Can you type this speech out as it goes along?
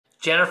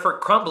Jennifer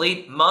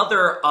Crumbley,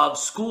 mother of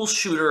school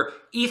shooter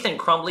Ethan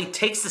Crumbley,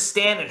 takes the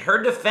stand in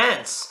her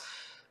defense.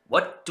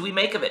 What do we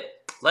make of it?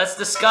 Let's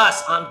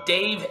discuss. I'm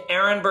Dave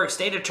Ehrenberg,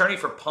 state attorney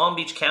for Palm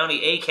Beach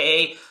County,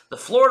 aka the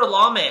Florida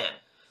lawman.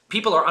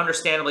 People are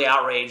understandably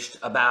outraged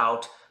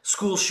about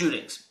school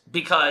shootings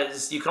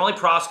because you can only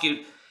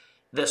prosecute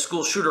the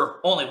school shooter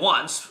only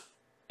once,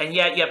 and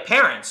yet you have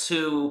parents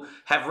who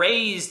have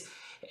raised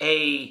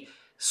a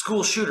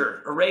school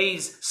shooter or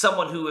raised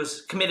someone who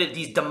has committed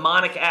these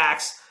demonic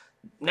acts,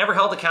 never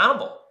held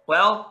accountable.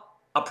 Well,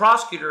 a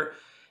prosecutor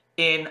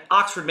in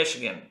Oxford,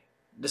 Michigan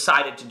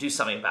decided to do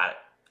something about it.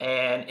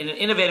 And in an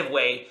innovative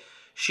way,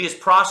 she is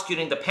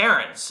prosecuting the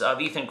parents of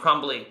Ethan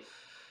Crumbley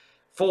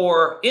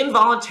for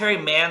involuntary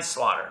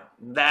manslaughter.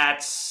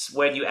 That's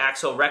when you act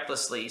so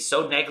recklessly,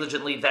 so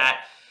negligently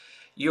that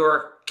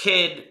your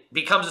kid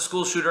becomes a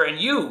school shooter and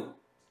you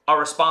are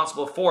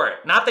responsible for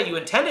it. Not that you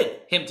intended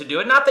him to do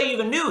it, not that you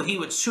even knew he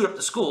would shoot up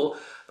the school,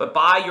 but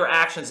by your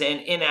actions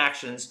and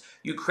inactions,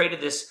 you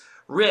created this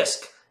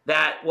risk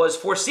that was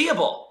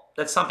foreseeable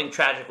that something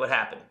tragic would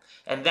happen.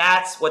 And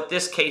that's what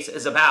this case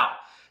is about.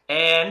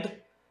 And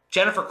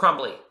Jennifer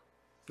Crumbley,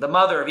 the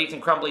mother of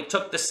Ethan Crumbley,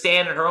 took the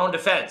stand in her own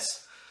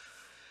defense.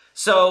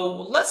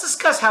 So let's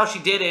discuss how she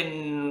did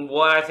and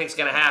what I think is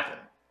going to happen.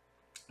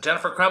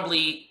 Jennifer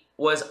Crumbley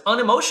was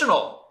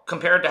unemotional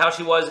compared to how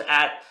she was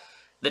at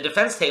the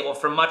defense table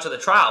for much of the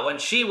trial. When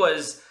she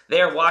was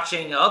there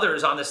watching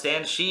others on the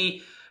stand,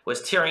 she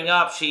was tearing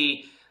up.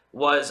 She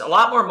was a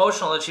lot more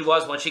emotional than she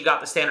was when she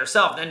got the stand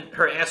herself. Then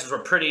her answers were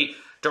pretty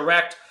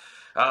direct.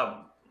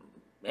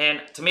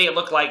 And to me, it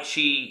looked like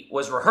she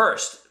was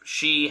rehearsed.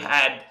 She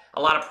had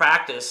a lot of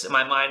practice, in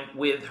my mind,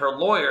 with her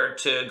lawyer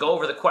to go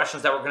over the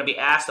questions that were going to be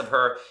asked of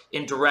her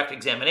in direct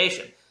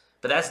examination.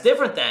 But that's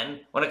different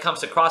then when it comes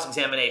to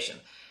cross-examination.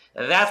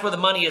 That's where the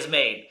money is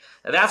made.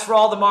 That's for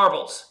all the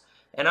marbles.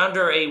 And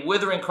under a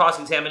withering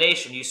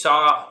cross-examination, you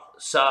saw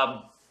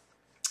some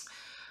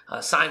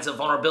signs of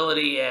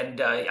vulnerability,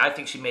 and I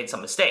think she made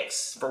some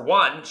mistakes. For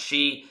one,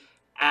 she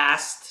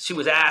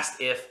was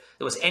asked if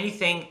there was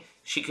anything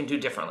she can do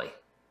differently.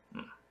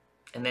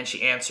 And then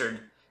she answered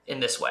in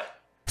this way.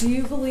 Do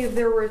you believe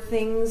there were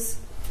things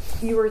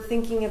you were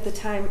thinking at the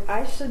time,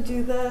 I should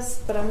do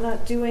this, but I'm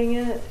not doing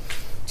it?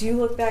 Do you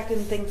look back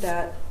and think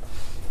that?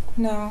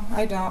 No,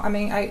 I don't. I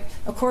mean,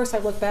 of course I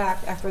look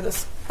back after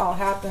this all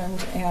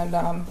happened, and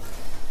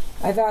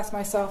I've asked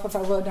myself if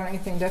I would have done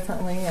anything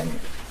differently, and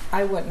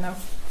I wouldn't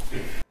have.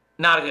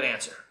 Not a good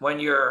answer.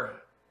 When you're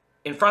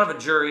in front of a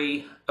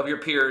jury of your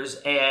peers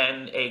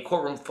and a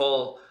courtroom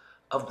full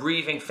of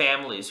grieving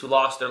families who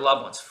lost their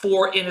loved ones,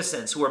 4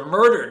 innocents who were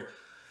murdered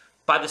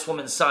by this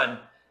woman's son,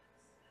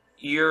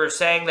 you're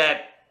saying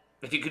that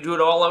if you could do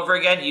it all over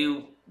again,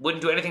 you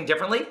wouldn't do anything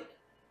differently?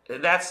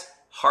 That's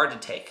hard to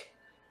take.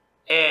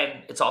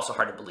 And it's also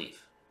hard to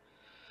believe.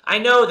 I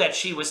know that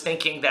she was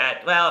thinking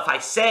that, well, if I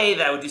say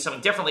that I would do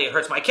something differently, it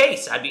hurts my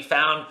case. I'd be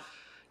found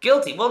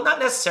guilty. Well, not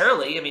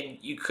necessarily. I mean,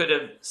 you could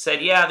have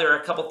said, yeah, there are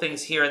a couple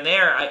things here and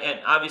there.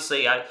 And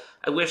obviously, I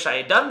wish I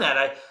had done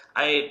that.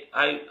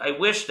 I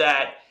wish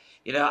that,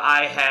 you know,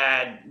 I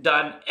had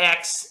done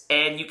X,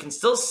 and you can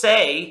still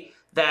say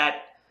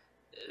that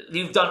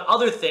you've done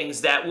other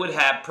things that would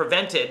have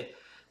prevented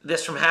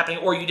this from happening,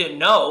 or you didn't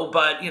know,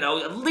 but, you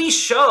know, at least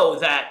show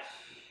that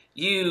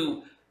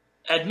you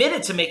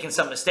admitted to making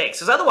some mistakes,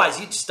 because otherwise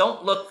you just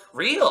don't look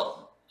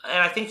real.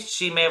 And I think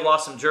she may have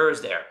lost some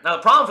jurors there. Now,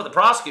 the problem for the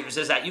prosecutors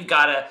is that you've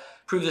got to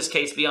prove this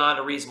case beyond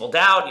a reasonable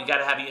doubt. You've got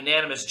to have a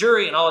unanimous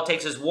jury, and all it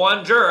takes is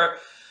one juror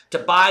to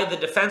buy the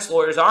defense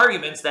lawyer's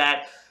arguments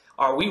that,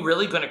 are we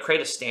really going to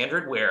create a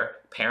standard where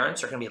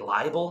parents are going to be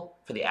liable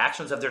for the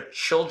actions of their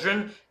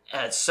children?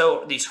 And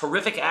so these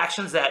horrific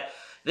actions that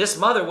this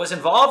mother was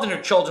involved in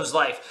her children's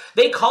life.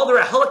 They called her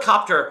a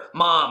helicopter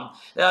mom.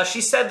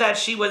 She said that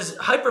she was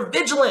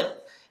hyper-vigilant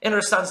in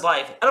her son's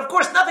life. And of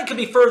course, nothing could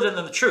be further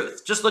than the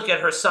truth. Just look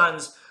at her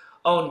son's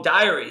own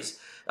diaries,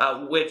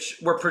 which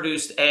were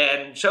produced,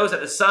 and shows that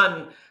the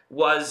son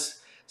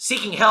was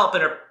seeking help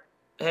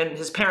and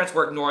his parents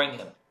were ignoring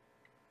him.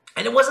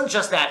 And it wasn't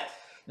just that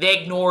they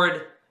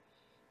ignored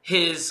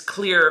his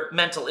clear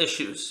mental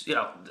issues, you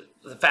know,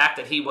 the fact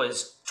that he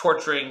was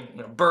torturing,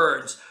 you know,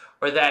 birds,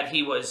 or that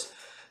he was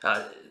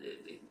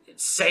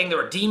saying there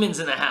were demons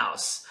in the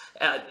house.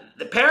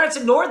 The parents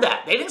ignored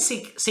that. They didn't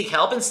seek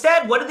help.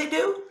 Instead, what did they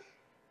do?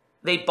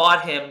 They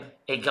bought him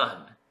a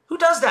gun. Who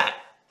does that?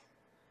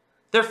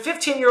 Their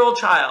 15-year-old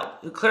child,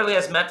 who clearly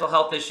has mental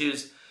health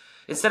issues,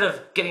 instead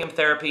of getting him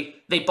therapy,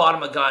 they bought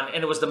him a gun,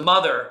 and it was the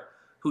mother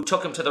who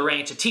took him to the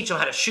range to teach him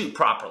how to shoot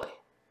properly.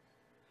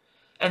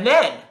 And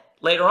then,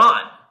 later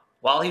on,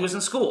 while he was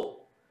in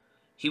school,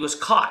 he was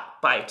caught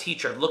by a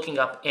teacher looking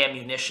up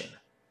ammunition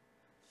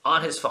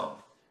on his phone.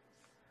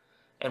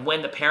 And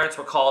when the parents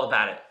were called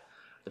about it,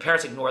 the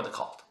parents ignored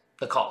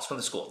the calls from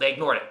the school. They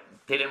ignored it.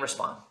 They didn't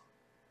respond.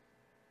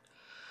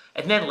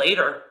 And then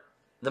later,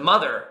 the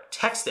mother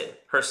texted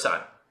her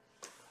son,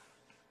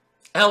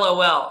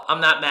 LOL,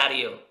 I'm not mad at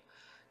you.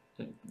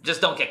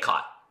 Just don't get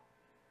caught.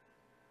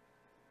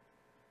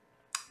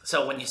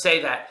 So when you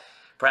say that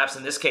Perhaps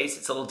in this case,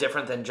 it's a little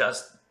different than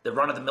just the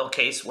run-of-the-mill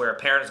case where a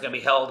parent is going to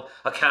be held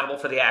accountable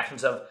for the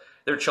actions of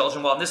their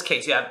children. Well, in this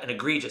case, you have an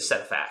egregious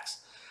set of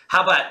facts.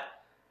 How about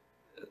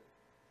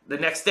the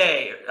next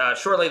day,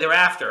 shortly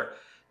thereafter,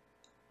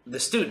 the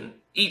student,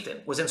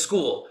 Ethan, was in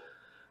school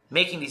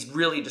making these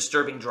really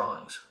disturbing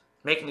drawings,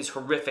 making these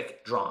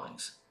horrific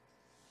drawings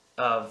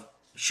of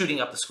shooting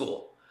up the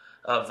school.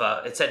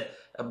 It said,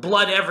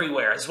 blood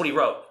everywhere, is what he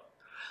wrote.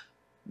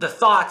 The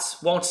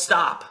thoughts won't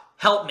stop.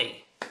 Help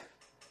me.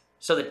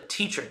 So the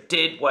teacher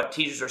did what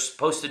teachers are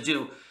supposed to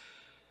do.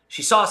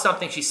 She saw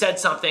something, she said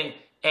something,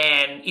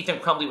 and Ethan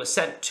Crumbley was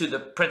sent to the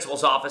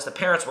principal's office. The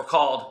parents were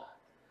called,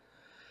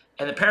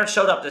 and the parents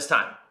showed up this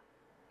time.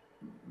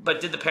 But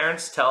did the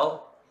parents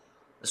tell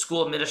the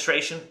school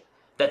administration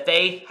that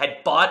they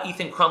had bought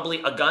Ethan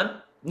Crumbley a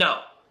gun?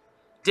 No.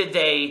 Did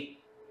they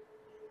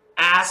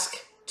ask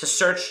to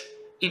search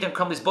Ethan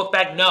Crumbley's book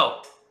bag?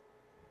 No.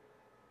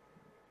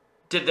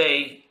 Did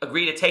they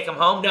agree to take him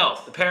home? No.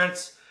 The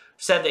parents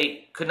said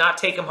they could not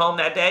take him home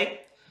that day.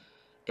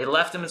 They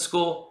left him in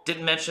school,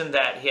 didn't mention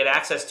that he had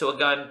access to a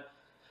gun,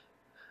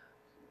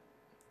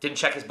 didn't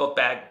check his book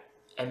bag,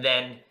 and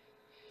then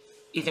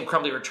Ethan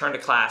Crumbley returned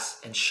to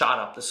class and shot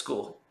up the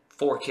school.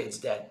 4 kids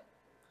dead.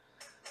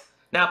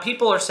 Now,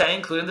 people are saying,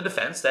 including the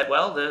defense, that,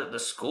 well, the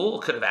school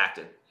could have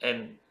acted.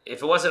 And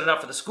if it wasn't enough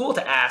for the school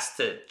to ask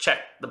to check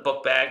the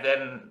book bag,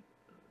 then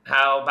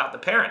how about the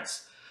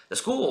parents? The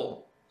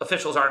school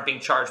officials aren't being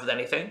charged with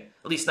anything,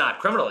 at least not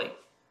criminally.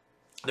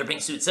 They're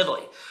being sued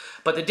civilly.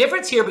 But the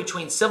difference here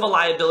between civil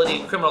liability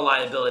and criminal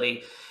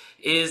liability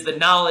is the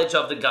knowledge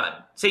of the gun.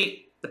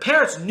 See, the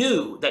parents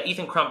knew that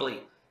Ethan Crumbley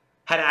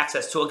had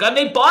access to a gun.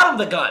 They bought him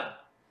the gun.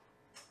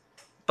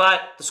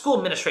 But the school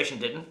administration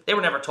didn't. They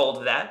were never told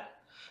of that.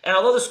 And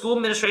although the school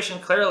administration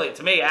clearly,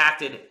 to me,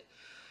 acted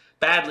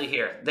badly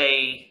here,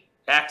 they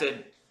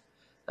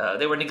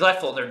were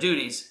neglectful in their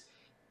duties,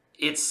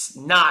 it's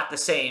not the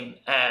same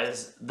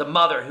as the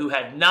mother who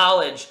had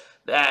knowledge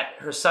that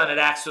her son had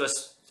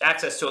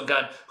access to a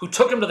gun, who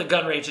took him to the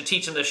gun range to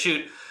teach him to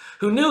shoot,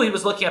 who knew he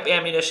was looking up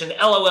ammunition,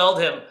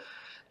 LOL'd him,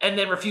 and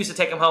then refused to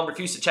take him home,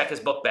 refused to check his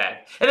book bag.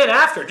 And then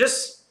after,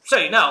 just so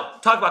you know,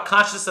 talk about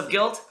consciousness of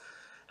guilt,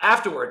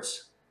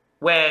 afterwards,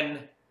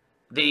 when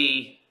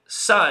the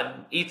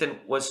son, Ethan,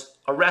 was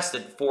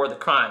arrested for the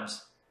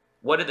crimes,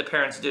 what did the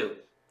parents do?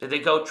 Did they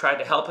go try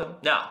to help him?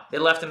 No. They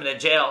left him in a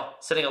jail,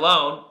 sitting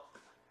alone,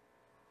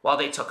 while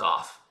they took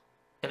off.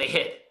 And they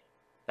hid.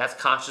 That's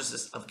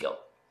consciousness of guilt.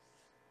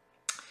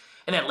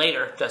 And then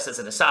later, just as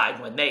an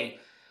aside, when they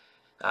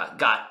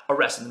got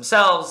arrested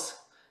themselves,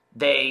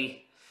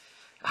 they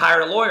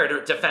hired a lawyer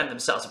to defend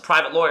themselves, a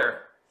private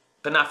lawyer,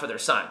 but not for their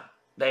son.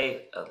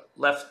 They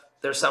left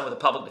their son with a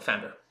public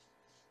defender.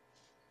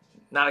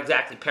 Not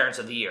exactly parents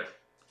of the year.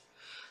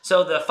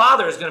 So the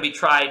father is going to be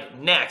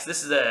tried next.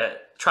 This is the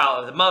trial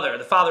of the mother.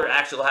 The father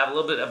actually will have a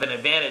little bit of an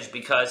advantage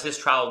because his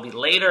trial will be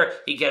later.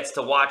 He gets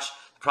to watch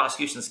the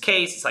prosecution's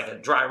case. It's like a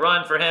dry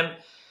run for him.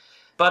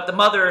 But the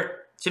mother,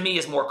 to me,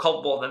 is more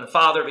culpable than the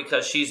father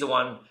because she's the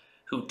one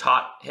who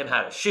taught him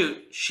how to shoot.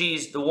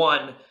 She's the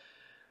one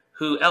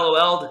who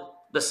LOL'd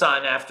the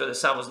son after the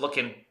son was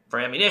looking for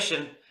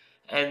ammunition.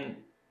 And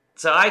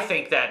so I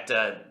think that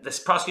this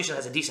prosecution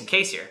has a decent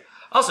case here.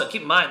 Also,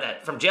 keep in mind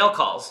that from jail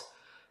calls,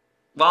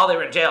 while they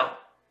were in jail,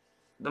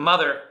 the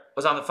mother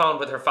was on the phone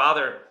with her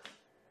father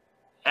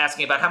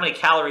asking about how many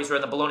calories were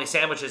in the bologna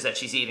sandwiches that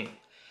she's eating.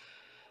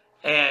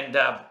 And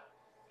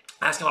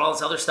asking about all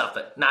this other stuff,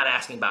 but not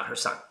asking about her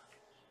son.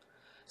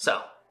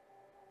 So,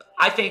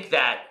 I think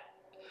that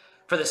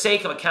for the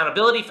sake of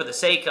accountability, for the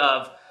sake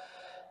of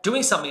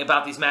doing something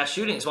about these mass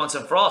shootings once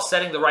and for all,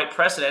 setting the right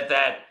precedent,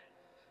 that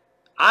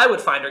I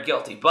would find her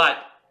guilty. But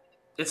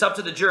it's up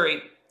to the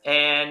jury,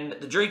 and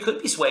the jury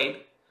could be swayed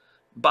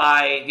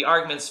by the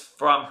arguments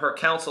from her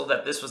counsel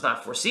that this was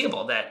not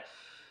foreseeable, that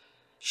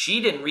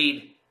she didn't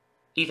read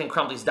Ethan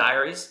Crumbley's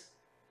diaries.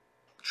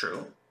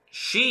 True.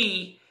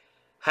 She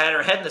had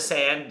her head in the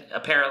sand,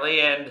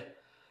 apparently, and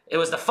it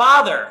was the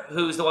father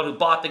who's the one who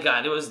bought the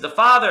gun. It was the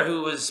father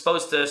who was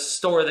supposed to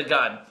store the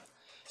gun.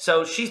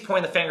 So she's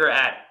pointing the finger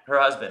at her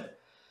husband.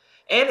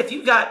 And if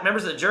you've got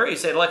members of the jury who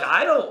say, look,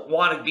 I don't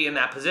want to be in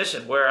that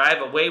position where I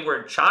have a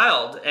wayward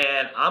child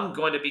and I'm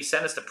going to be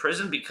sentenced to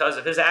prison because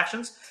of his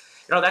actions,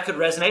 you know, that could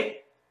resonate.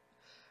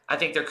 I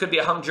think there could be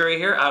a hung jury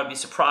here. I would be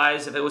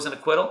surprised if it was an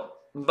acquittal,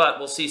 but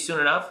we'll see soon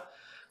enough.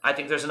 I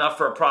think there's enough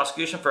for a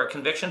prosecution, for a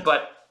conviction,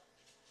 but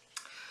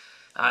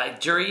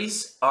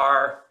juries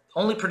are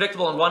only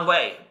predictable in one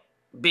way,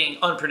 being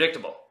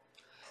unpredictable.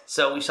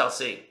 So we shall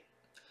see.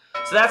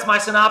 So that's my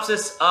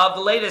synopsis of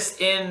the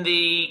latest in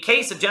the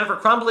case of Jennifer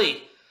Crumbley.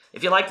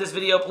 If you like this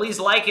video, please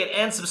like it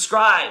and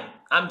subscribe.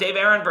 I'm Dave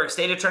Ehrenberg,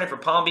 State Attorney for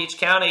Palm Beach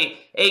County,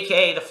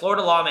 a.k.a. the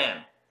Florida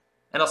Lawman.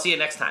 And I'll see you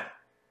next time.